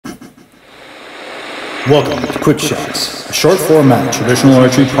Welcome to Quick Shots, a short format traditional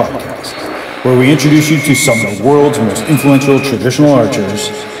archery podcast, where we introduce you to some of the world's most influential traditional archers,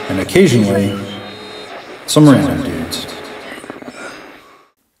 and occasionally, some random dudes.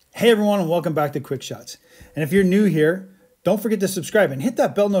 Hey everyone, and welcome back to Quick Shots. And if you're new here, don't forget to subscribe and hit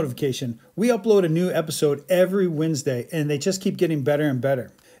that bell notification. We upload a new episode every Wednesday, and they just keep getting better and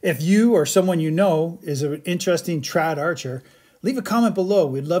better. If you or someone you know is an interesting trad archer, leave a comment below.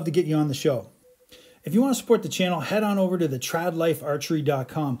 We'd love to get you on the show. If you want to support the channel, head on over to the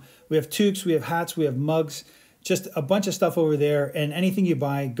tradlifearchery.com. We have toques, we have hats, we have mugs, just a bunch of stuff over there. And anything you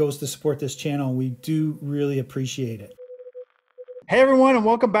buy goes to support this channel. We do really appreciate it. Hey everyone, and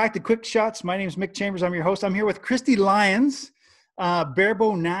welcome back to Quick Shots. My name is Mick Chambers. I'm your host. I'm here with Chrissie Lyons,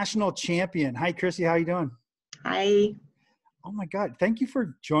 Barebow National Champion. Hi, Chrissie. How you doing? Hi. Oh my God! Thank you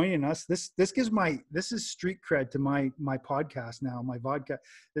for joining us. This is street cred to my podcast now. My vodka.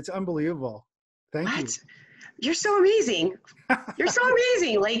 It's unbelievable. Thank you. You're so amazing. You're so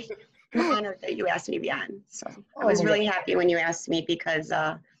amazing. Like, I'm honored that you asked me to be on. So I was really happy when you asked me because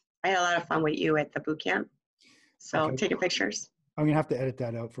I had a lot of fun with you at the boot camp. So taking pictures. I'm gonna have to edit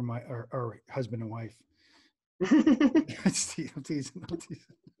that out for our husband and wife. I'm teasing.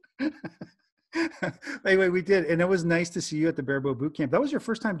 Anyway, we did, and it was nice to see you at the Barebow boot camp. That was your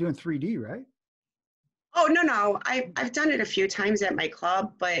first time doing 3D, right? Oh no, I've done it a few times at my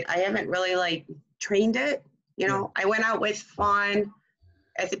club, but I haven't really trained it. You know, I went out with fun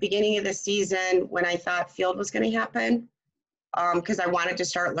at the beginning of the season when I thought field was going to happen, because I wanted to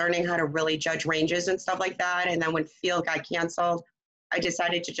start learning how to really judge ranges and stuff like that. And then when field got canceled, I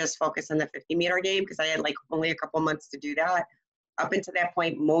decided to just focus on the 50-meter game because I had only a couple months to do that. Up until that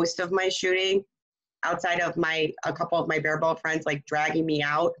point, most of my shooting, outside of a couple of my barebow friends dragging me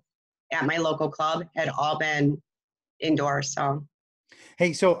out at my local club, had all been indoors. So,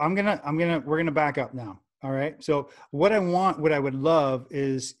 hey, so we're gonna back up now. All right. So what I would love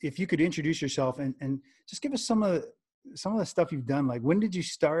is if you could introduce yourself and just give us some of the stuff you've done. Like, when did you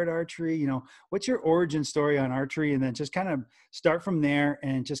start archery? You know, what's your origin story on archery? And then just kind of start from there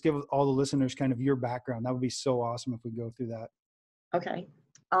and just give all the listeners kind of your background. That would be so awesome if we go through that. Okay.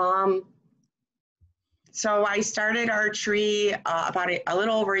 So I started archery about a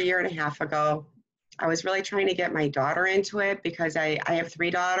little over a year and a half ago. I was really trying to get my daughter into it because I have 3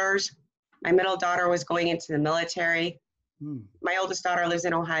 daughters. My middle daughter was going into the military. My oldest daughter lives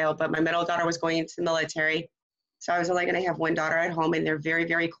in Ohio, but my middle daughter was going into the military. So I was only going to have one daughter at home, and they're very,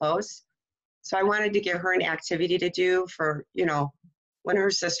 very close. So I wanted to give her an activity to do for, when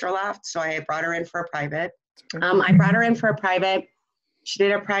her sister left. So I brought her in for a private. I brought her in for a private. She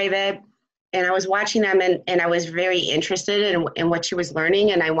did a private. And I was watching them, and I was very interested in what she was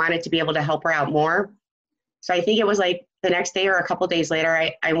learning, and I wanted to be able to help her out more. So I think it was the next day or a couple days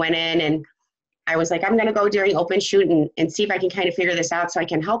later, I went in and I was like, I'm going to go during open shoot and see if I can kind of figure this out so I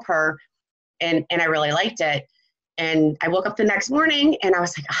can help her. And I really liked it. And I woke up the next morning and I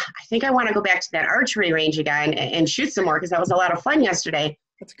was like, I think I want to go back to that archery range again and shoot some more because that was a lot of fun yesterday.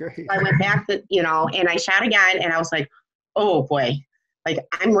 That's great. So I went back, and I shot again, and I was like, oh boy.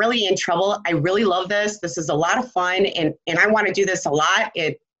 I'm really in trouble. I really love this. This is a lot of fun, and I want to do this a lot.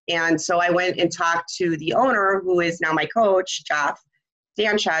 And so I went and talked to the owner, who is now my coach, Dan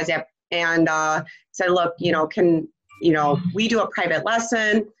Shazep, and said, look, can we do a private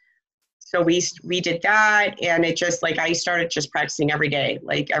lesson? So we did that, and it just I started just practicing every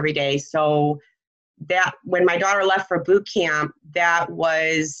day. So that when my daughter left for boot camp, that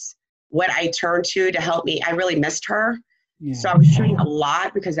was what I turned to help me. I really missed her. Yeah. So I was shooting a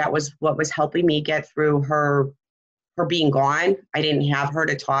lot because that was what was helping me get through her being gone. I didn't have her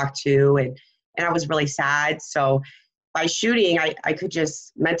to talk to, and I was really sad. So by shooting, I could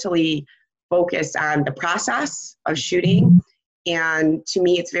just mentally focus on the process of shooting. And to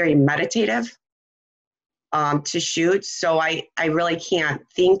me, it's very meditative to shoot. So I really can't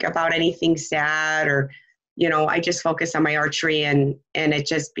think about anything sad or, I just focus on my archery, and it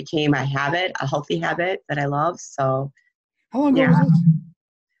just became a habit, a healthy habit that I love. So. How long ago was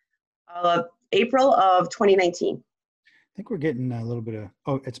this? April of 2019. I think we're getting a little bit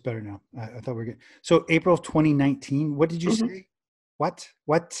of, it's better now. I thought we were getting, so April of 2019, what did you say? What?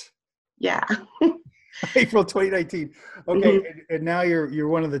 Yeah. April 2019. Okay. And now you're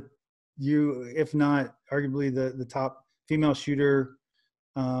one of if not arguably the top female shooter,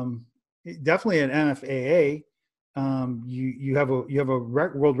 definitely an NFAA. You have a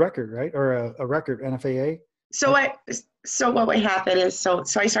world record, right? Or a record NFAA. So what would happen is, so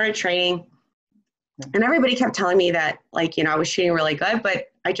I started training, and everybody kept telling me that, I was shooting really good, but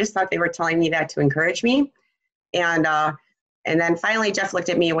I just thought they were telling me that to encourage me. And then finally Jeff looked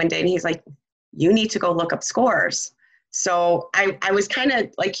at me one day and he's like, you need to go look up scores. So I was kind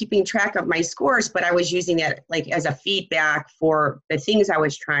of like keeping track of my scores, but I was using it like as a feedback for the things I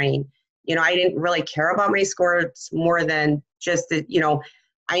was trying. You know, I didn't really care about my scores more than just that, you know,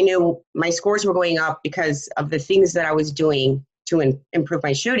 I knew my scores were going up because of the things that I was doing to improve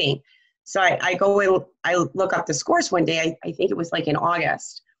my shooting. So I go and I look up the scores one day. I think it was like in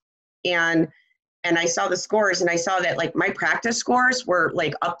August. And I saw the scores, and I saw that like my practice scores were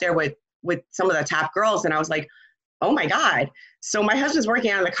like up there with some of the top girls. And I was like, oh my God. So my husband's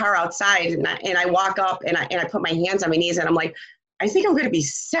working on the car outside, and I walk up and I put my hands on my knees, and I'm like, I think I'm going to be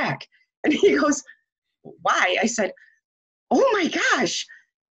sick. And he goes, why? I said, oh my gosh,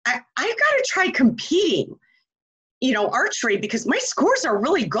 I got to try competing, you know, archery, because my scores are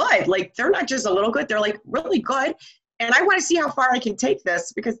really good. Like, they're not just a little good, they're like really good. And I want to see how far I can take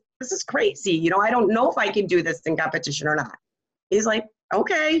this, because this is crazy. You know, I don't know if I can do this in competition or not. He's like,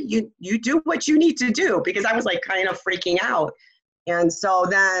 okay, you do what you need to do, because I was like kind of freaking out. And so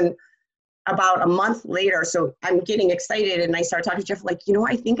then about a month later, so I'm getting excited, and I start talking to Jeff, like, you know,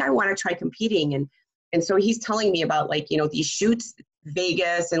 I think I want to try competing. And so he's telling me about, like, you know, these shoots,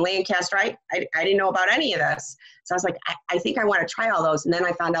 Vegas and Lancaster. I didn't know about any of this. So I was like, I think I want to try all those. And then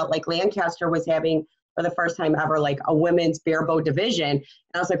I found out like Lancaster was having, for the first time ever, like a women's barebow division. And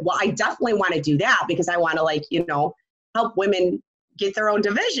I was like, well, I definitely want to do that, because I want to, like, you know, help women get their own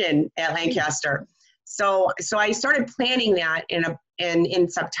division at Lancaster. So I started planning that, in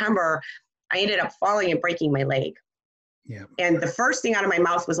September. I ended up falling and breaking my leg. Yeah. And the first thing out of my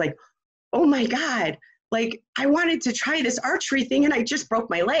mouth was like, oh my God, like, I wanted to try this archery thing, and I just broke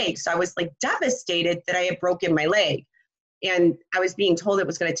my leg. So I was like devastated that I had broken my leg. And I was being told it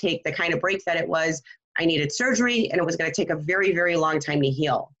was going to take, the kind of break that it was, I needed surgery, and it was going to take a very, very long time to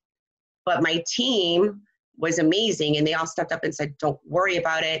heal. But my team was amazing, and they all stepped up and said, don't worry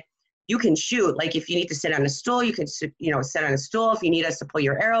about it. You can shoot. Like, if you need to sit on a stool, you can, you know, sit on a stool. If you need us to pull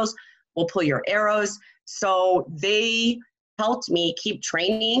your arrows, we'll pull your arrows. So they helped me keep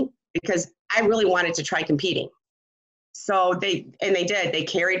training, because I really wanted to try competing. So they did. They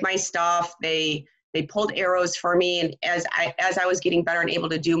carried my stuff. They pulled arrows for me. And as I was getting better and able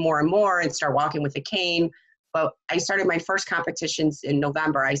to do more and more and start walking with a cane, but I started my first competitions in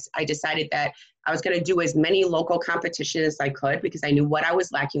November. I decided that I was going to do as many local competitions as I could, because I knew what I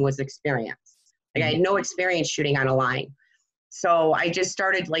was lacking was experience. Like, I had no experience shooting on a line. So I just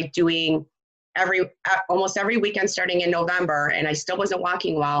started like doing almost every weekend starting in November, and I still wasn't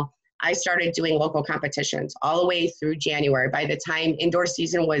walking well. I started doing local competitions all the way through January. By the time indoor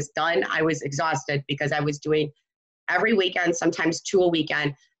season was done, I was exhausted, because I was doing every weekend, sometimes 2 a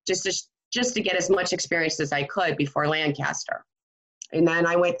weekend, just to get as much experience as I could before Lancaster. And then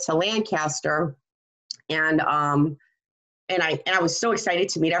I went to Lancaster, and I was so excited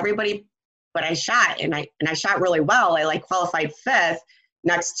to meet everybody, but I shot, and I shot really well. I like qualified 5th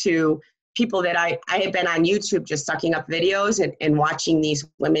next to people that I had been on YouTube just sucking up videos and watching these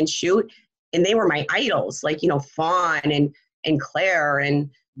women shoot. And they were my idols, like, you know, Fawn and Claire and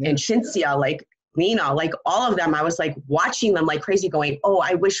Shinsia, like Lena, like all of them. I was like watching them like crazy, going, oh,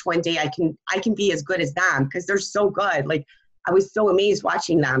 I wish one day I can be as good as them, because they're so good. Like, I was so amazed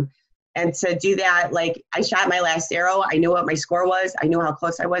watching them. And to do that, like, I shot my last arrow. I knew what my score was. I knew how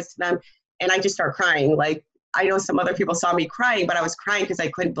close I was to them. And I just started crying. Like, I know some other people saw me crying, but I was crying because I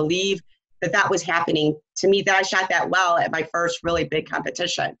couldn't believe that was happening to me, that I shot that well at my first really big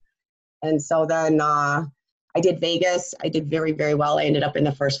competition. And so then I did Vegas. I did very, very well. I ended up in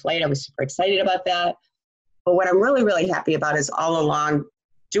the first flight. I was super excited about that. But what I'm really, really happy about is all along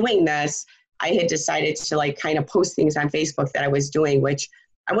doing this, I had decided to like kind of post things on Facebook that I was doing, which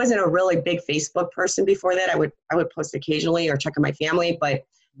I wasn't a really big Facebook person before that. I would post occasionally or check on my family, but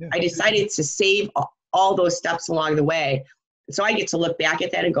I decided to save all those steps along the way. So I get to look back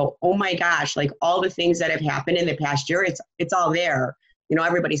at that and go, oh my gosh, like all the things that have happened in the past year, it's all there. You know,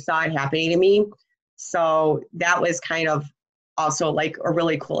 everybody saw it happening to me. So that was kind of also like a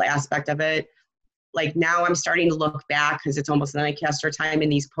really cool aspect of it. Like, now I'm starting to look back, because it's almost Lancaster time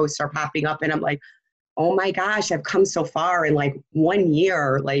and these posts are popping up, and I'm like, oh my gosh, I've come so far in like 1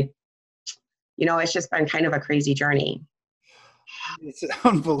 year. Like, you know, it's just been kind of a crazy journey. It's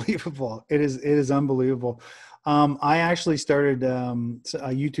unbelievable. It is unbelievable. I actually started a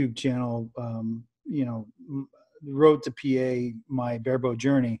YouTube channel, you know, Road to PA, my barebow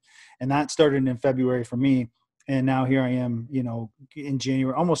journey. And that started in February for me. And now here I am, you know, in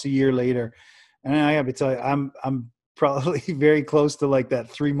January, almost a year later. And I have to tell you, I'm probably very close to like that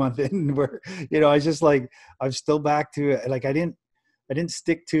 3-month in where, you know, I just like, I'm still back to it. Like, I didn't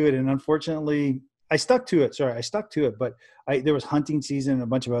stick to it. And unfortunately, I stuck to it. Sorry, I stuck to it, but there was hunting season and a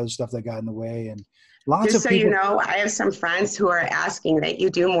bunch of other stuff that got in the way, and lots Just of so people. you know, I have some friends who are asking that you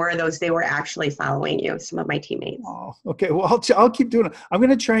do more of those. They were actually following you, some of my teammates. Oh, okay. Well, I'll keep doing it. I'm going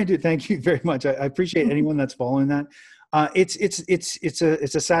to try and do it. Thank you very much. I appreciate anyone that's following that.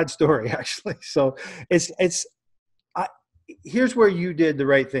 It's a sad story actually. So here's where you did the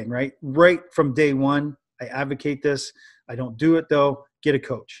right thing, right? Right from day one, I advocate this. I don't do it though. Get a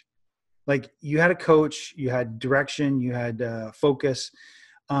coach. Like you had a coach, you had direction, you had focus.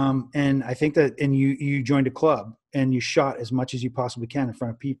 And I think that, and you joined a club and you shot as much as you possibly can in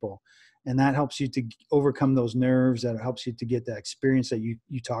front of people. And that helps you to overcome those nerves. That helps you to get that experience that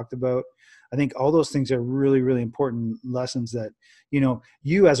you talked about. I think all those things are really, really important lessons that,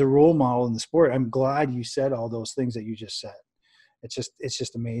 you as a role model in the sport, I'm glad you said all those things that you just said. It's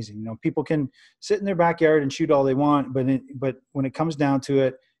just amazing. People can sit in their backyard and shoot all they want, but when it comes down to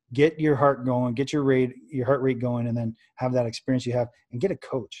it, get your heart going, get your heart rate going, and then have that experience you have and get a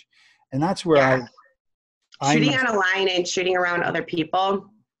coach. And that's where shooting on a line and shooting around other people,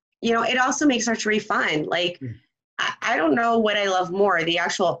 it also makes archery fun. Like, I don't know what I love more, the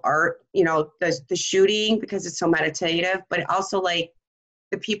actual art, the shooting, because it's so meditative, but also like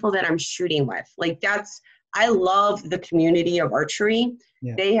the people that I'm shooting with. Like I love the community of archery.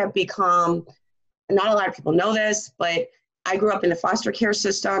 Yeah. They have become, not a lot of people know this, but I grew up in the foster care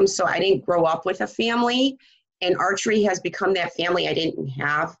system, so I didn't grow up with a family, and archery has become that family I didn't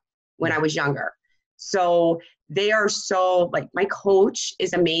have when I was younger. So they are so, like, my coach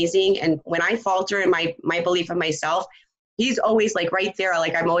is amazing, and when I falter in my belief in myself, he's always like right there,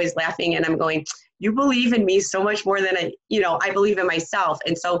 like I'm always laughing and I'm going, you believe in me so much more than I believe in myself.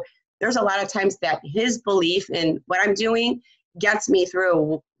 And so there's a lot of times that his belief in what I'm doing gets me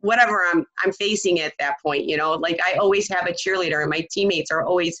through whatever I'm facing at that point. Like I always have a cheerleader, and my teammates are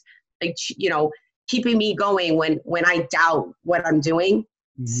always like, keeping me going when I doubt what I'm doing.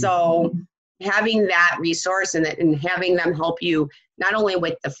 Mm-hmm. So having that resource and having them help you not only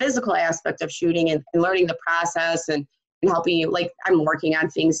with the physical aspect of shooting and learning the process and helping you, like I'm working on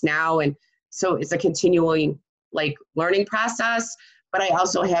things now. And so it's a continuing like learning process, but I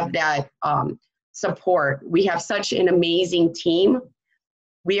also have that support. We have such an amazing team.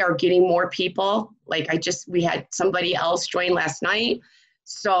 We are getting more people. Like we had somebody else join last night.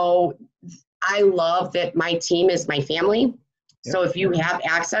 So I love that my team is my family. Yep. So if you have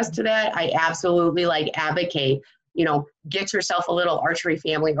access to that, I absolutely advocate, get yourself a little archery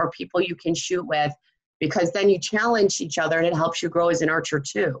family or people you can shoot with, because then you challenge each other and it helps you grow as an archer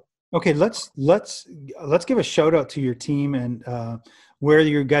too. Okay, let's give a shout out to your team and where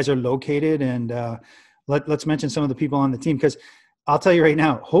you guys are located, and let's mention some of the people on the team, because I'll tell you right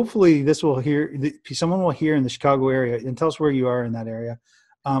now, hopefully someone will hear in the Chicago area, and tell us where you are in that area.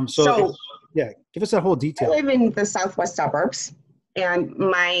 Give us that whole detail. I live in the southwest suburbs, and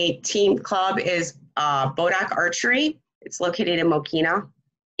my team club is Bodock Archery. It's located in Mokina,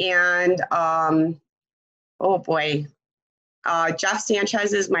 and Jeff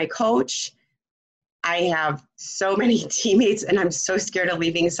Sanchez is my coach. I have so many teammates, and I'm so scared of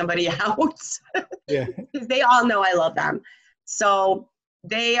leaving somebody out. Yeah. Because they all know I love them. So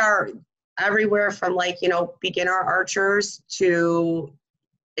they are everywhere from beginner archers to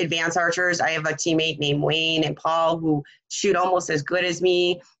advanced archers. I have a teammate named Wayne and Paul who shoot almost as good as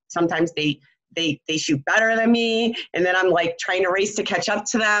me. Sometimes they shoot better than me, and then I'm like trying to race to catch up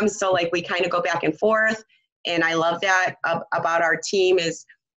to them. So we kind of go back and forth. And I love that about our team is,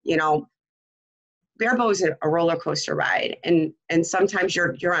 Barebow is a roller coaster ride. And sometimes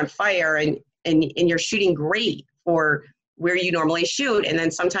you're on fire and you're shooting great for where you normally shoot. And then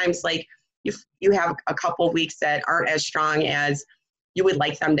sometimes you have a couple of weeks that aren't as strong as you would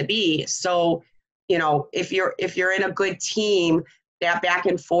like them to be. So, if you're in a good team, that back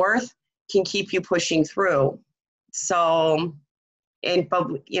and forth can keep you pushing through. So, they're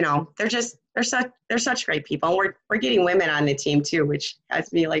such great people. And we're getting women on the team too, which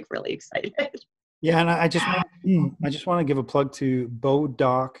has me really excited. Yeah, and I just want to give a plug to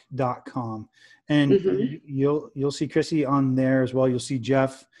bowdock.com, and mm-hmm. you'll see Chrissie on there as well. You'll see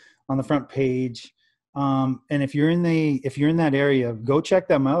Jeff on the front page. And if you're in that area, go check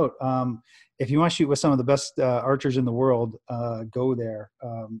them out. If you want to shoot with some of the best archers in the world, go there.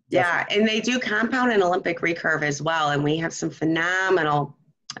 Yeah, and they do compound and Olympic recurve as well. And we have some phenomenal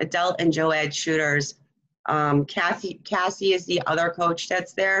adult and Joad shooters. Cassie is the other coach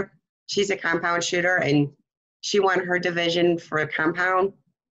that's there. She's a compound shooter, and she won her division for a compound.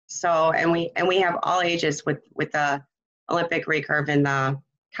 So, and we have all ages with the Olympic recurve and the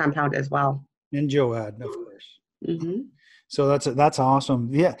compound as well. And Joad, of course. Mm-hmm. So that's awesome.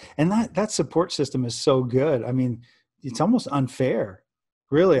 Yeah. And that support system is so good. I mean, it's almost unfair.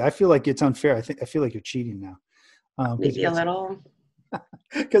 Really. I feel like it's unfair. I feel like you're cheating now. Maybe a little.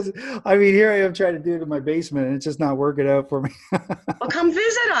 Because I mean, here I am trying to do it in my basement, and it's just not working out for me. Well, come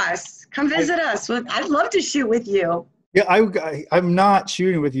visit us. Come visit us. I'd love to shoot with you. Yeah, I'm not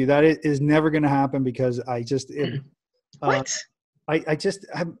shooting with you. That is never going to happen because I just What?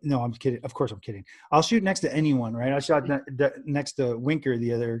 No, I'm kidding. Of course I'm kidding. I'll shoot next to anyone, right? I shot next to Winker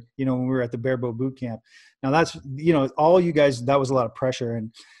when we were at the Barebow boot camp. Now that's, all you guys, that was a lot of pressure,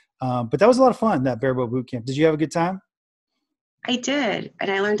 and but that was a lot of fun, that Barebow boot camp. Did you have a good time? I did, and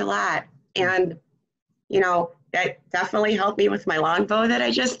I learned a lot. And, that definitely helped me with my longbow that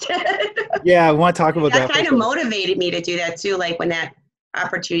I just did. Yeah, I want to talk about that. That kind of motivated me to do that too, like when that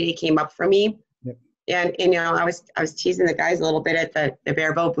opportunity came up for me. Yep. And I was teasing the guys a little bit at the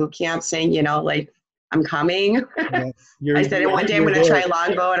Barebow boot camp, saying, like, I'm coming. Yeah, I said, and one day I'm going to try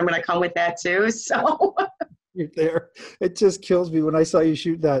longbow, and I'm going to come with that too. So you're there. It just kills me when I saw you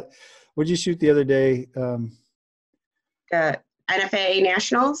shoot that. What did you shoot the other day? The NFA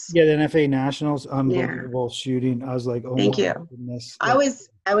Nationals. Yeah, the NFA Nationals. Unbelievable shooting. I was like, oh, thank you. Goodness. I was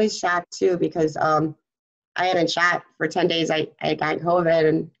shocked too because I hadn't shot for 10 days. I got COVID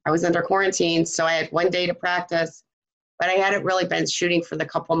and I was under quarantine, so I had one day to practice. But I hadn't really been shooting for the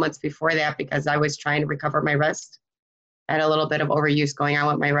couple months before that because I was trying to recover my wrist. I had a little bit of overuse going on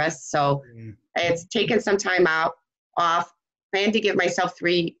with my wrist, so I had taken some time off. Planned to give myself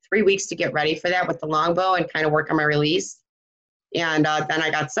three weeks to get ready for that with the longbow and kind of work on my release. And then I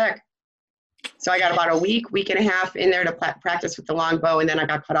got sick. So I got about a week and a half in there to practice with the longbow, and then I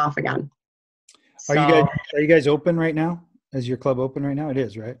got cut off again. Are you guys open right now? Is your club open right now? It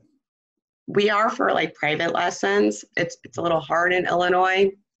is, right? We are for like private lessons. It's a little hard in Illinois.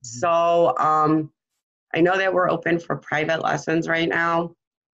 Mm-hmm. So I know that we're open for private lessons right now.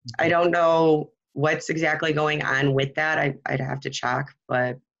 Mm-hmm. I don't know what's exactly going on with that. I'd have to check,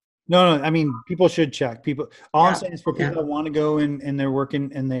 but no, I mean, people should check. I'm saying is for people that want to go and they're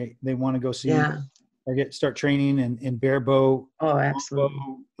working and they want to go see or start training in Barebow, absolutely,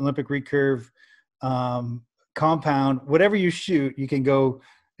 Olympic recurve, compound, whatever you shoot, you can go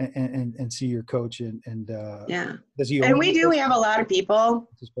and see your coach and does he? And we do have a lot of people.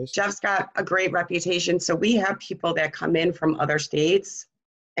 Jeff's got a great reputation, so we have people that come in from other states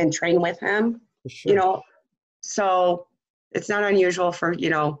and train with him. For sure. So it's not unusual for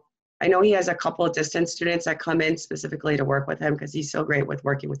I know he has a couple of distance students that come in specifically to work with him because he's so great with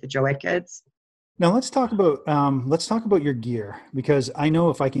working with the Joet kids. Now let's talk about your gear, because I know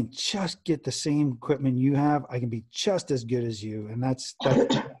if I can just get the same equipment you have, I can be just as good as you, and that's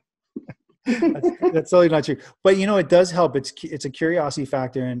totally not true. But it does help. It's a curiosity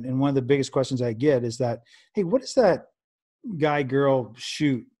factor, and one of the biggest questions I get is that, hey, what does that guy girl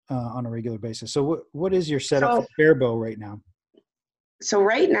shoot on a regular basis? So what is your setup for Barebow right now? So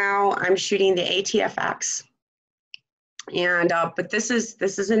right now I'm shooting the ATFX, and but this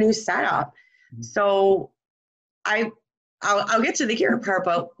is a new setup. Mm-hmm. So I'll get to the gear part,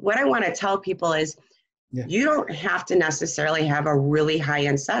 but what I want to tell people is you don't have to necessarily have a really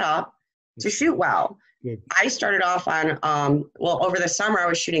high-end setup to shoot well. Good. I started off on over the summer I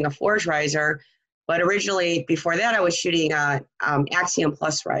was shooting a Forge riser, but originally before that I was shooting a Axiom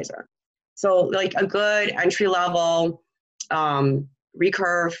Plus riser. So like a good entry-level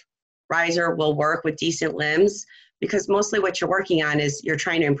recurve riser will work with decent limbs, because mostly what you're working on is you're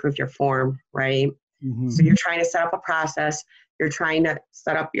trying to improve your form, right? Mm-hmm. So you're trying to set up a process, you're trying to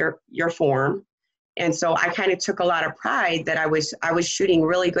set up your form. And so I kind of took a lot of pride that I was shooting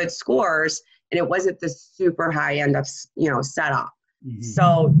really good scores, and it wasn't the super high end of setup. Mm-hmm.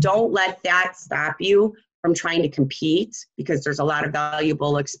 So don't let that stop you from trying to compete, because there's a lot of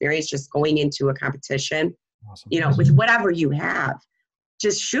valuable experience just going into a competition. Awesome. With whatever you have.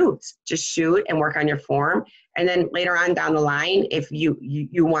 Just shoot and work on your form. And then later on down the line, if you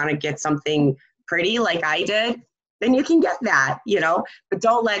want to get something pretty like I did, then you can get that, but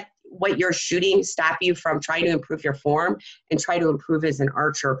don't let what you're shooting stop you from trying to improve your form and try to improve as an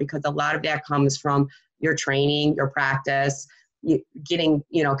archer, because a lot of that comes from your training, your practice, getting,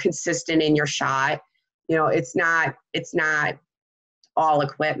 consistent in your shot. It's not all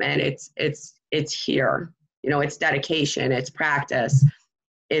equipment. It's here, it's dedication, it's practice.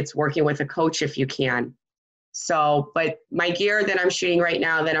 It's working with a coach if you can. So, but my gear that I'm shooting right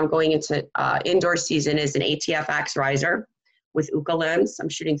now that I'm going into indoor season is an ATFX riser with Uka limbs. I'm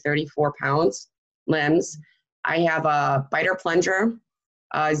shooting 34 pounds limbs. I have a biter plunger,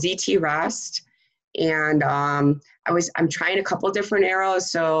 ZT rest, and I'm trying a couple different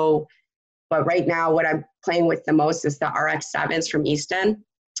arrows. So But right now, what I'm playing with the most is the RX-7s from Easton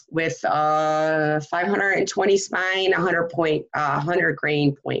with 520 spine, 100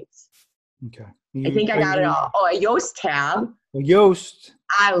 grain points. Okay. I think I got it all. Oh, a Yoast tab. Yoast.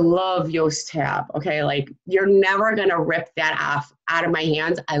 I love Yoast tab. Okay, like you're never gonna rip that off out of my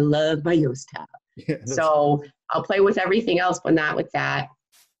hands. I love my Yoast tab. Yeah, so I'll play with everything else, but not with that.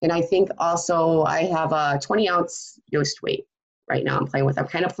 And I think also I have a 20-ounce Yoast weight right now. I'm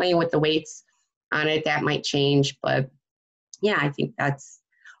kind of playing with the weights on it. That might change, but yeah, I think that's.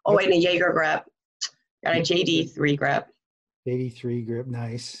 Oh, and a Jaeger grip. Got a JD3 grip. JD3 grip,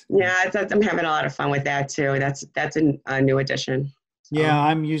 nice. Yeah, I'm having a lot of fun with that too. That's a new addition. So. Yeah,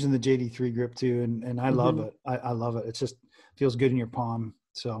 I'm using the JD3 grip too, and I love it. I love it. It just feels good in your palm.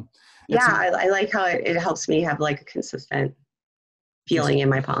 So yeah, I like how it helps me have like a consistent feeling in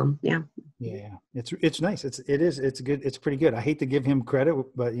my palm. Yeah. Yeah, it's nice. It's good. It's pretty good. I hate to give him credit,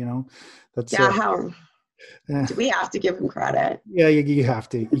 but that's do we have to give him credit? Yeah, you have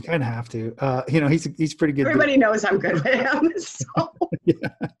to. You kind of have to. He's pretty good. Everybody knows I'm good with him. So. Yeah,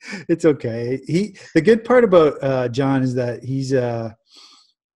 it's okay. The good part about John is that he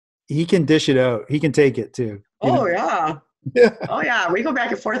can dish it out. He can take it too. Yeah. Yeah. Oh yeah, we go back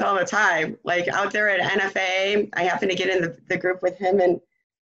and forth all the time. Like out there at NFA, I happen to get in the group with him and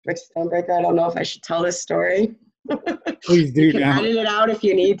Rick Stonebreaker. I don't know if I should tell this story. Please do. You can edit it out if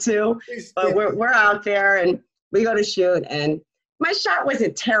you need to. But we're out there and we go to shoot, and my shot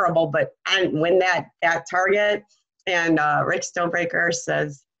wasn't terrible, but I win that target. And Rick Stonebreaker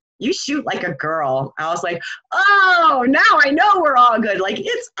says, "You shoot like a girl." I was like, "Oh, now I know we're all good. Like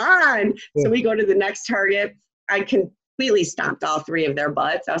it's on." Yeah. So we go to the next target. I completely stomped all three of their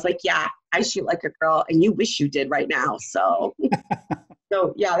butts. I was like, "Yeah, I shoot like a girl, and you wish you did right now." So,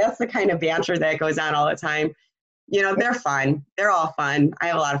 yeah, that's the kind of banter that goes on all the time. They're fun. They're all fun. I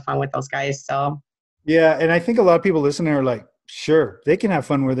have a lot of fun with those guys. So, yeah, and I think a lot of people listening are like, sure, they can have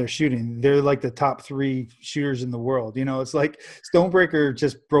fun where they're shooting. They're like the top 3 shooters in the world. It's like Stonebreaker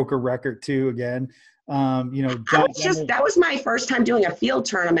just broke a record too again. That was my first time doing a field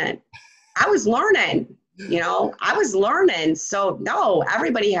tournament. I was learning. So no,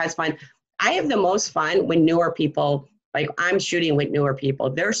 everybody has fun. I have the most fun when newer people, like I'm shooting with newer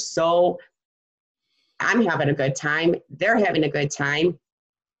people. I'm having a good time. They're having a good time.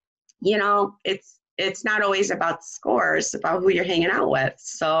 It's not always about scores, it's about who you're hanging out with.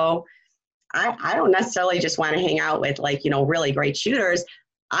 So I don't necessarily just want to hang out with really great shooters.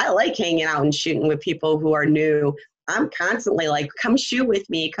 I like hanging out and shooting with people who are new. I'm constantly like, come shoot with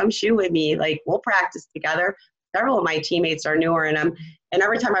me. Like we'll practice together. Several of my teammates are newer and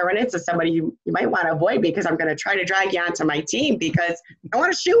every time I run into somebody, you might want to avoid me because I'm going to try to drag you onto my team because I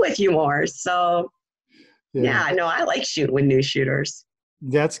want to shoot with you more. So yeah, no, I like shooting with new shooters.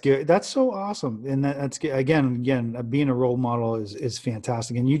 That's good. That's so awesome. And that's good. Again, being a role model is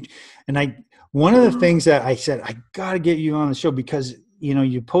fantastic. And one of the things that I said, I got to get you on the show because,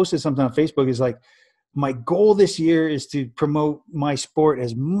 you posted something on Facebook is like, my goal this year is to promote my sport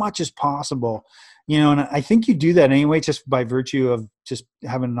as much as possible, and I think you do that anyway, just by virtue of just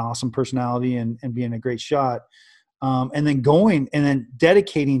having an awesome personality and being a great shot. And then going and then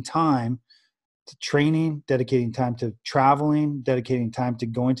dedicating time to training, dedicating time to traveling, dedicating time to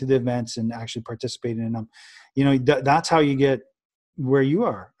going to the events and actually participating in them. That's how you get where you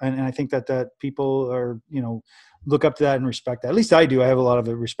are. And I think that people are, look up to that and respect that. At least I do. I have a lot of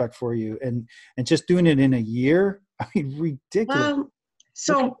respect for you. And just doing it in a year, I mean, ridiculous. Well,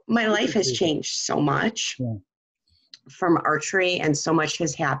 so my life has changed so much from archery, and so much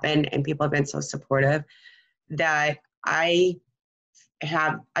has happened, and people have been so supportive that I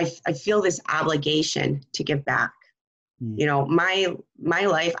feel this obligation to give back. My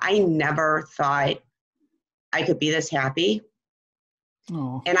life, I never thought I could be this happy.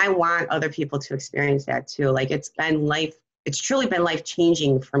 Oh. And I want other people to experience that too. Like it's truly been life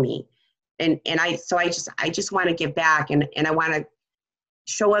changing for me. And I just want to give back and I want to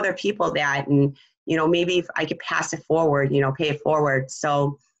show other people that, and, maybe if I could pass it forward, pay it forward.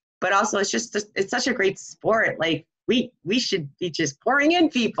 So, but also it's such a great sport. Like we should be just pouring in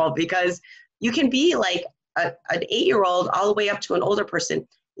people because you can be like an 8-year-old all the way up to an older person. And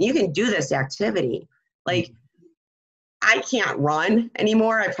you can do this activity. Like I can't run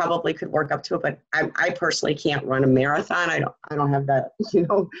anymore. I probably could work up to it, but I personally can't run a marathon. I don't have that,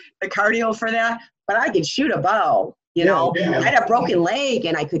 the cardio for that, but I could shoot a bow, I had a broken leg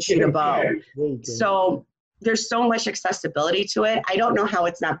and I could shoot a bow. So there's so much accessibility to it. I don't know how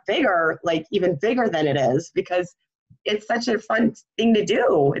it's not bigger, like even bigger than it is, because it's such a fun thing to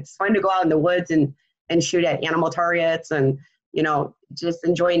do. It's fun to go out in the woods and shoot at animal targets and, just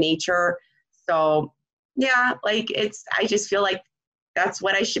enjoy nature. So yeah, like I just feel like that's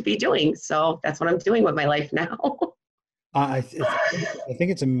what I should be doing. So that's what I'm doing with my life now. I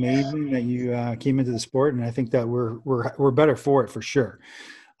think it's amazing that you came into the sport, and I think that we're better for it for sure.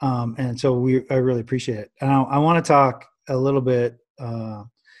 And so I really appreciate it. And I want to talk a little bit.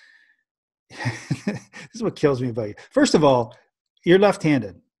 This is what kills me about you. First of all, you're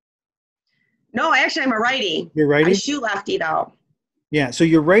left-handed. No, actually, I'm a righty. You're righty? I shoot lefty though. Yeah, so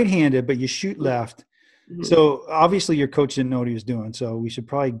you're right-handed, but you shoot left. Mm-hmm. So obviously your coach didn't know what he was doing. So we should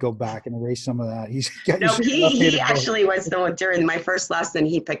probably go back and erase some of that. No, he actually was the one during my first lesson.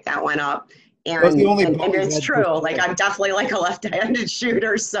 He picked that one up, and it's true. Like I'm definitely like a left-handed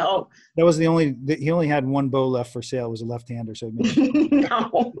shooter. So that was he only had one bow left for sale. It was a left-hander. So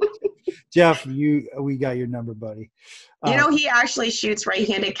no. Jeff, we got your number, buddy. He actually shoots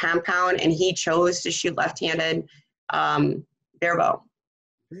right-handed compound, and he chose to shoot left-handed barebow.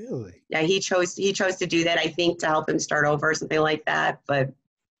 Really? Yeah, he chose to do that, I think, to help him start over or something like that. But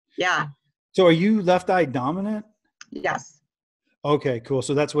yeah. So are you left-eye dominant? Yes. Okay, cool.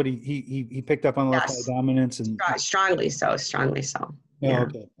 So that's what he picked up on left-eye dominance, and strongly so. Yeah.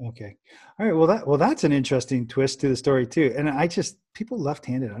 Okay. All right. Well, that's an interesting twist to the story too. And people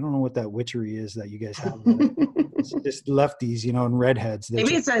left-handed, I don't know what that witchery is that you guys have. It's just lefties, and redheads.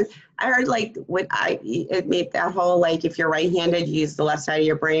 Maybe I heard like it made that whole, like, if you're right-handed, you use the left side of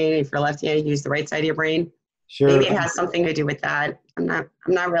your brain. If you're left-handed, you use the right side of your brain. Sure. Maybe it has something to do with that. I'm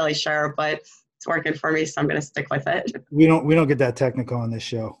not really sure, but it's working for me, so I'm going to stick with it. We don't get that technical on this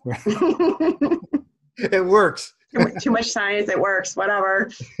show. It works. Too much science, it works, whatever.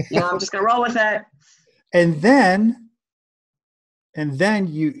 I'm just going to roll with it. And then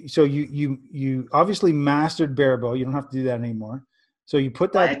you obviously mastered barebow. You don't have to do that anymore. So you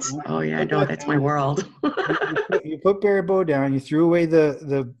put that. Oh yeah, no, that's my world. you put barebow down. You threw away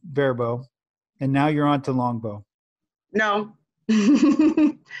the barebow, and now you're on to longbow. No.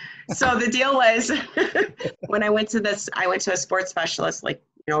 So the deal was, when I went to a sports specialist, like,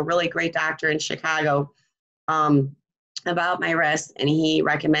 really great doctor in Chicago, about my wrist, and he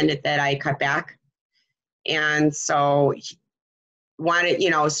recommended that I cut back. And so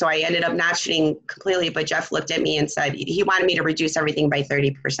so I ended up not shooting completely, but Jeff looked at me and said he wanted me to reduce everything by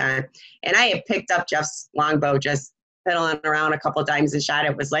 30%. And I had picked up Jeff's longbow, just fiddling around a couple of times and shot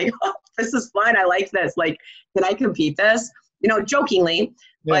it. Was like, oh, this is fun. I like this. Like, can I compete this? Jokingly,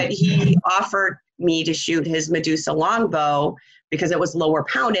 yeah. But he offered me to shoot his Medusa longbow because it was lower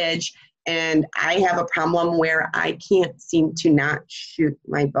poundage. And I have a problem where I can't seem to not shoot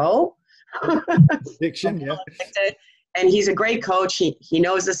my bow. Fiction, yeah. And he's a great coach. He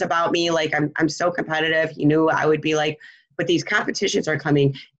knows this about me. Like, I'm so competitive. He knew I would be like, but these competitions are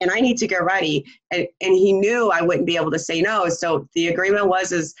coming and I need to get ready. And he knew I wouldn't be able to say no. So the agreement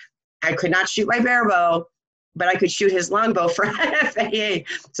was I could not shoot my barebow, but I could shoot his longbow for FAA.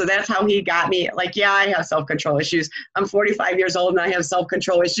 So that's how he got me. Like, yeah, I have self-control issues. I'm 45 years old and I have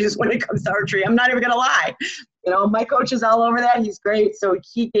self-control issues when it comes to archery. I'm not even going to lie. My coach is all over that. He's great. So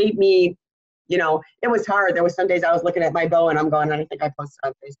he gave me, it was hard. There was some days I was looking at my bow and I'm going, and I think I posted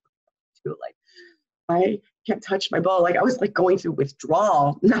on Facebook too, like, I can't touch my bow. Like, I was like going through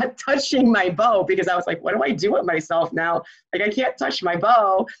withdrawal, not touching my bow, because I was like, what do I do with myself now? Like, I can't touch my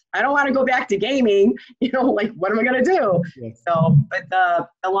bow. I don't want to go back to gaming. Like, what am I going to do? Yeah. So, but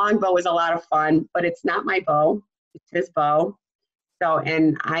the longbow is a lot of fun, but it's not my bow. It's his bow. So,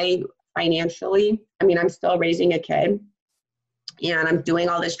 and I financially, I'm still raising a kid and I'm doing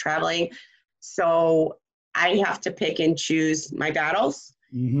all this traveling. So I have to pick and choose my battles.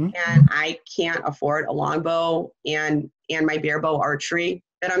 Mm-hmm. And I can't afford a longbow and my barebow archery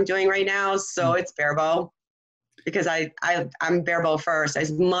that I'm doing right now. So it's barebow, because I'm barebow first.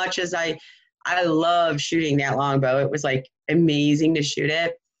 As much as I love shooting that longbow, it was like amazing to shoot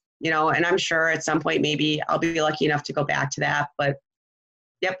it, and I'm sure at some point maybe I'll be lucky enough to go back to that. But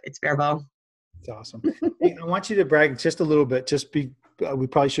yep, it's barebow. It's awesome. Hey, I want you to brag just a little bit. We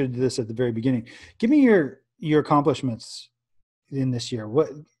probably should do this at the very beginning. Give me your accomplishments in this year.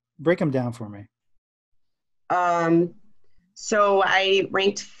 Break them down for me. So I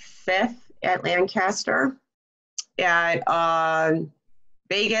ranked 5th at Lancaster. At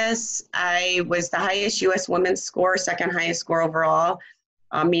Vegas, I was the highest U.S. women's score, 2nd highest score overall.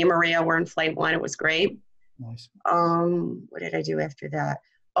 Me and Maria were in flight 1. It was great. Nice. What did I do after that?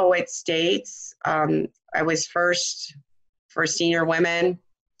 Oh, at States, I was first for senior women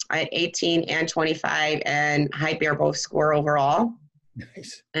at 18 and 25 and high barebow score overall.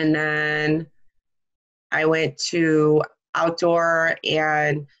 Nice. And then I went to outdoor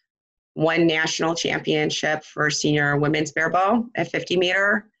and won national championship for senior women's barebow at 50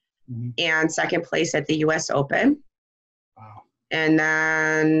 meter. and second place at the US Open. Wow. And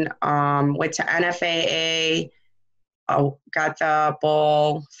then went to NFAA, got the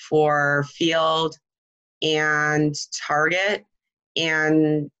bowl for field and target,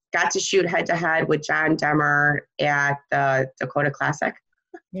 and got to shoot head-to-head with John Demmer at the Dakota Classic.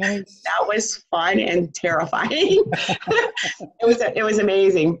 Nice. That was fun and terrifying. It was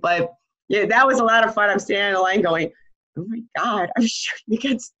amazing, but yeah, that was a lot of fun. I'm standing in the line going, oh my God, I'm shooting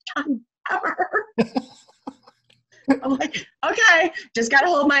against John Demmer. I'm like, okay, just got to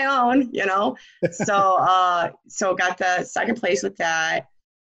hold my own, you know? So got the second place with that.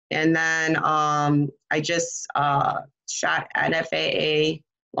 And then I just shot NFAA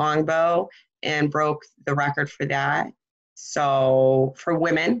longbow and broke the record for that. So for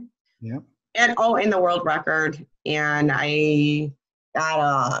women. Yep. And in the world record. And I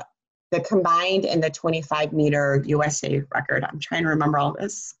got the combined and the 25-meter USA record. I'm trying to remember all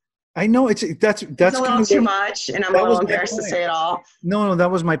this. I know that's It's a little too much, and I'm a little embarrassed to say it all. No,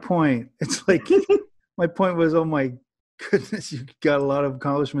 that was my point. It's like my point was, oh my goodness, you got a lot of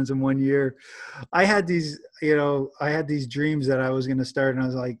accomplishments in 1 year. I had these dreams that I was going to start, and I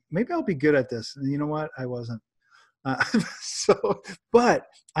was like, maybe I'll be good at this. And you know what? I wasn't. But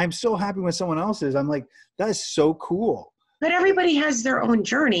I'm so happy when someone else is. I'm like, that is so cool. But everybody has their own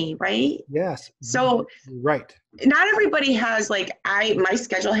journey, right? Yes. So right. Not everybody has my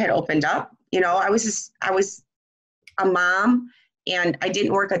schedule had opened up. You know, I was a mom, and I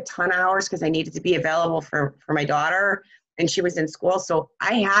didn't work a ton of hours because I needed to be available for my daughter, and she was in school. So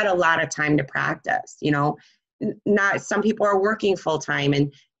I had a lot of time to practice, you know. Not some people are working full time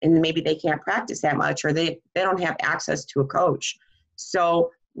and maybe they can't practice that much, or they don't have access to a coach.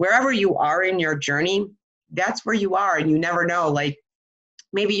 So wherever you are in your journey, that's where you are. And you never know, like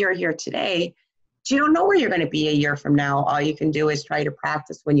maybe you're here today, but you don't know where you're going to be a year from now. All you can do is try to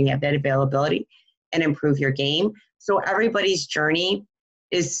practice when you have that availability and improve your game. So everybody's journey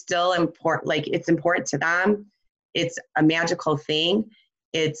is still important. Like, it's important to them. It's a magical thing.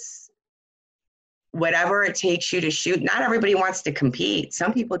 It's whatever it takes you to shoot. Not everybody wants to compete.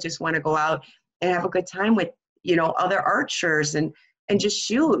 Some people just want to go out and have a good time with, you know, other archers and just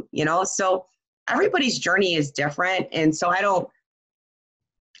shoot, you know. So everybody's journey is different. And so I don't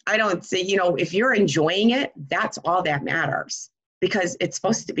say, you know, if you're enjoying it, that's all that matters, because it's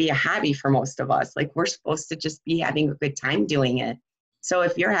supposed to be a hobby for most of us. Like, we're supposed to just be having a good time doing it. So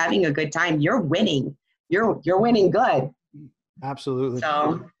if you're having a good time, you're winning. You're winning good. Absolutely.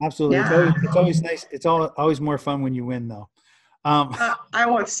 So, absolutely. Yeah. It's always nice. It's always more fun when you win, though. I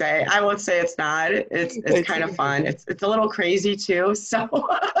won't say it's not. It's kind of fun. It's a little crazy too. So,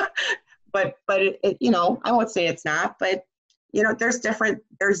 but it, you know, I won't say it's not. But you know, there's different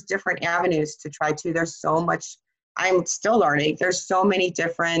avenues to try to. There's so much. I'm still learning. There's so many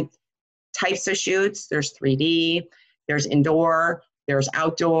different types of shoots. There's 3D. There's indoor. There's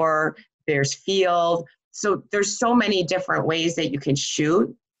outdoor. There's field. So there's so many different ways that you can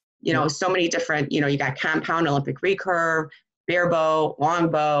shoot. You know, so many different. You know, you got compound, Olympic recurve, barebow,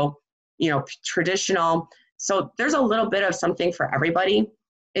 longbow, you know, traditional. So there's a little bit of something for everybody.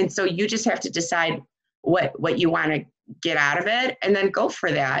 And so you just have to decide what you want to get out of it, and then go for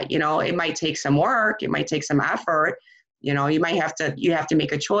that. You know, it might take some work, it might take some effort. You know, you have to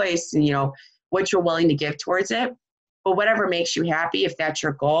make a choice, and you know what you're willing to give towards it. But whatever makes you happy, if that's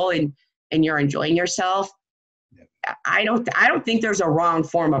your goal and you're enjoying yourself, I don't think there's a wrong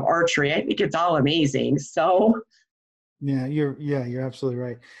form of archery. I think it's all amazing. So Yeah, you're absolutely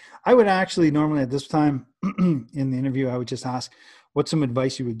right. I would actually normally at this time in the interview, I would just ask what's some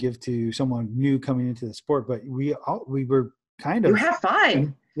advice you would give to someone new coming into the sport. But we were kind of, you have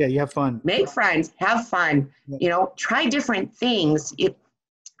fun. Yeah, you have fun. Make friends, have fun. Yeah. You know, try different things.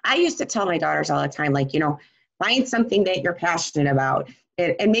 I used to tell my daughters all the time, like, you know, find something that you're passionate about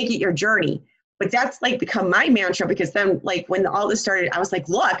and make it your journey. But that's like become my mantra, because then like when all this started, I was like,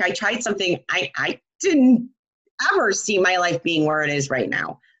 look, I tried something I didn't ever see my life being where it is right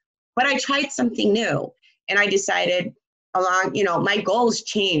now. But I tried something new, and I decided along, you know, my goals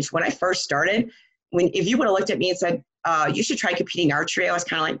changed when I first started. If you would have looked at me and said, you should try competing archery, I was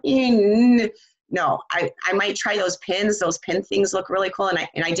kind of like, no, I might try those pins. Those pin things look really cool.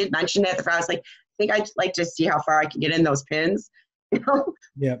 And I did mention it. I was like, I think I'd like to see how far I can get in those pins, you know,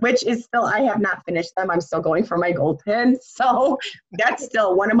 Yeah. Which is still, I have not finished them. I'm still going for my gold pin. So that's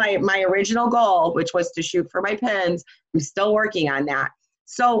still one of my original goal, which was to shoot for my pins. I'm still working on that.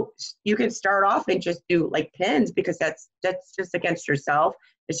 So you could start off and just do like pins, because that's just against yourself.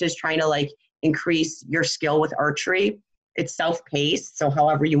 It's just trying to like increase your skill with archery. It's self-paced. So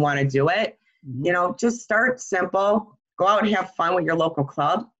however you want to do it, you know, just start simple, go out and have fun with your local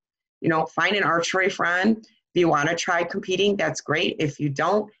club. find an archery friend. If you want to try competing, that's great. If you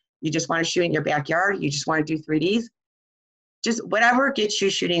don't, you just want to shoot in your backyard, you just want to do 3Ds, just whatever gets you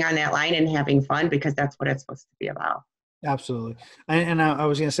shooting on that line and having fun, because that's what it's supposed to be about. Absolutely. And I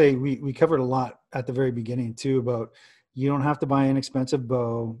was going to say, we covered a lot at the very beginning too, about you don't have to buy an expensive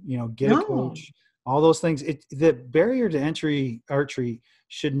bow, get a coach, all those things. The barrier to entry archery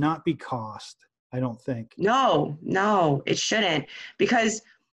should not be cost, I don't think. No, it shouldn't, because,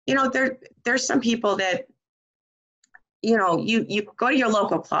 there's some people that, you go to your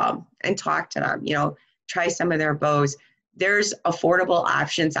local club and talk to them, try some of their bows. There's affordable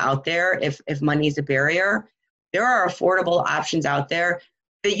options out there. If money is a barrier, there are affordable options out there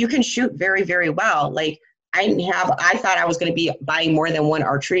that you can shoot very, very well. Like I thought I was going to be buying more than one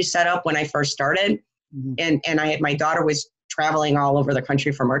archery setup when I first started. Mm-hmm. And my daughter was traveling all over the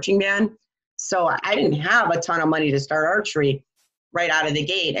country for marching band. So I didn't have a ton of money to start archery right out of the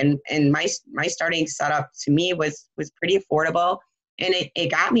gate. And my starting setup to me was pretty affordable. And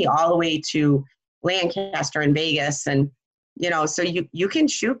it got me all the way to Lancaster and Vegas. And, so you can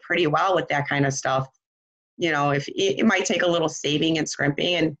shoot pretty well with that kind of stuff. If it might take a little saving and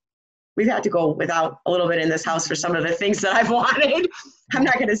scrimping, and we've had to go without a little bit in this house for some of the things that I've wanted. I'm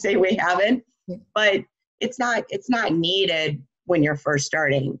not going to say we haven't, but it's not needed when you're first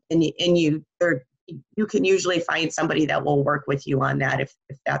starting, and you can usually find somebody that will work with you on that if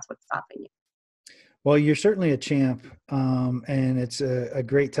that's what's stopping you. Well, you're certainly a champ, and it's a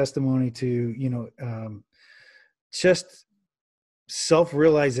great testimony to just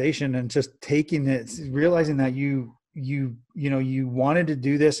self-realization and just taking it, realizing that you wanted to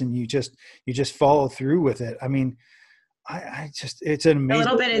do this and you just follow through with it. I mean, it's an amazing, a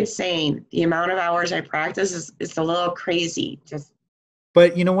little bit insane. The amount of hours I practice is a little crazy.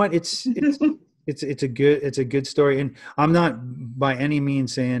 But you know what? It's a good story. And I'm not by any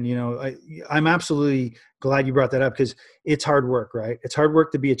means saying, I'm absolutely glad you brought that up, because it's hard work, right? It's hard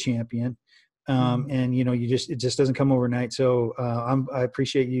work to be a champion. And it just doesn't come overnight. So I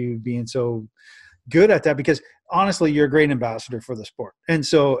appreciate you being so good at that, because honestly, you're a great ambassador for the sport. And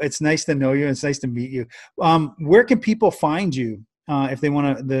so it's nice to know you. And it's nice to meet you. Where can people find you if they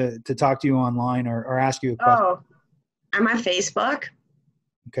want to talk to you online or ask you a question? Oh, I'm on Facebook.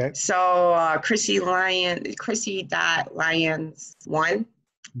 Okay. So Chrissie Lyons, Chrissie.Lyons1. Okay.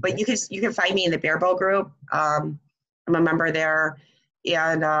 But you can find me in the Barebow group. I'm a member there.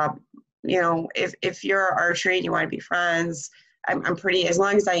 And if you're archery and you want to be friends, I'm pretty, as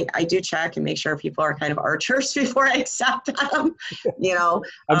long as I do check and make sure people are kind of archers before I accept them, I'm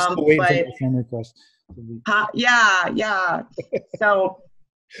still waiting for my friend request. Yeah. So,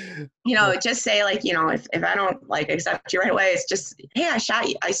 just say if I don't accept you right away, it's just, hey, I saw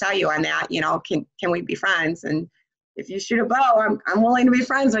you on that, can we be friends? And if you shoot a bow, I'm willing to be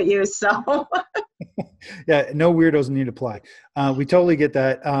friends with you. So yeah, no weirdos need to apply. We totally get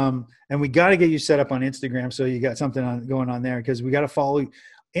that. And we got to get you set up on Instagram, so you got something going on there, because we got to follow.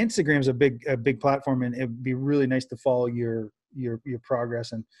 Instagram's a big platform, and it'd be really nice to follow your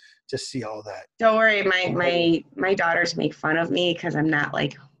progress and just see all that. Don't worry, my daughters make fun of me because I'm not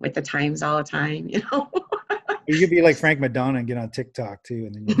with the times all the time, You could be like Frank Madonna and get on TikTok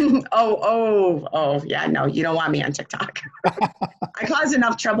too. And then oh yeah, no, you don't want me on TikTok. I cause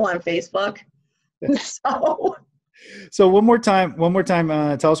enough trouble on Facebook. So one more time,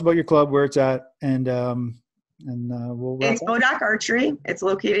 tell us about your club, where it's at, and we'll wrap It's Bodak Archery. It's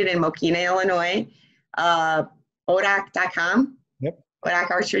located in Mokina, Illinois. Bodak.com. Yep.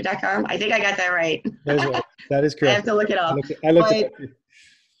 BodakArchery.com. I think I got that right. That is correct. I have to look it up. I looked it up.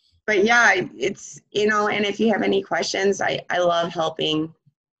 But yeah, it's, and if you have any questions, I love helping.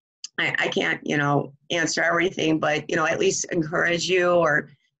 I can't, answer everything, but, at least encourage you, or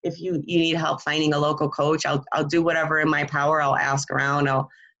if you need help finding a local coach, I'll do whatever in my power. I'll ask around, I'll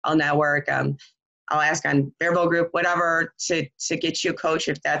network. I'll ask on Barebow group, whatever, to get you a coach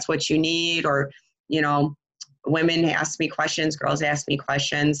if that's what you need, or, women ask me questions, girls ask me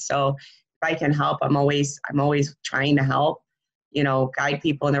questions. So if I can help, I'm always trying to help, guide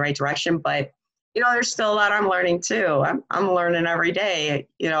people in the right direction. But, there's still a lot I'm learning too. I'm learning every day,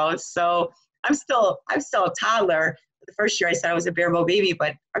 so I'm still a toddler. The first year I said I was a Barebow baby,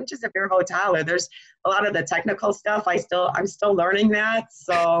 but I'm just a Barebow toddler. There's a lot of the technical stuff. I'm still learning that.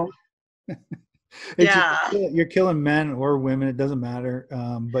 So yeah, you're killing men or women. It doesn't matter.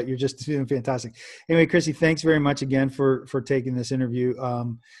 But you're just doing fantastic. Anyway, Chrissie, thanks very much again for taking this interview.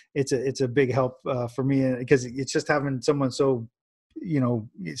 It's a big help for me, because it's just having someone so,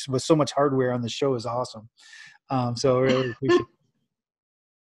 with so much hardware on the show is awesome. So I really appreciate it.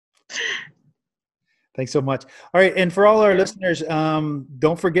 Thanks so much. All right. And for all our listeners,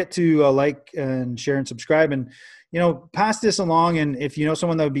 don't forget to like and share and subscribe, and, pass this along. And if you know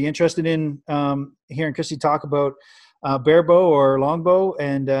someone that would be interested in hearing Chrissie talk about barebow or longbow,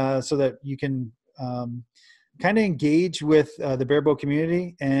 and so that you can kind of engage with the barebow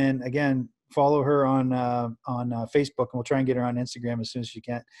community. And again, follow her on Facebook, and we'll try and get her on Instagram as soon as we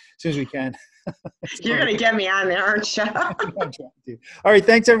can. You're going to get me on there, aren't you? All right.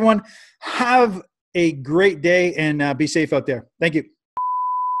 Thanks, everyone. Have a great day, and be safe out there. Thank you.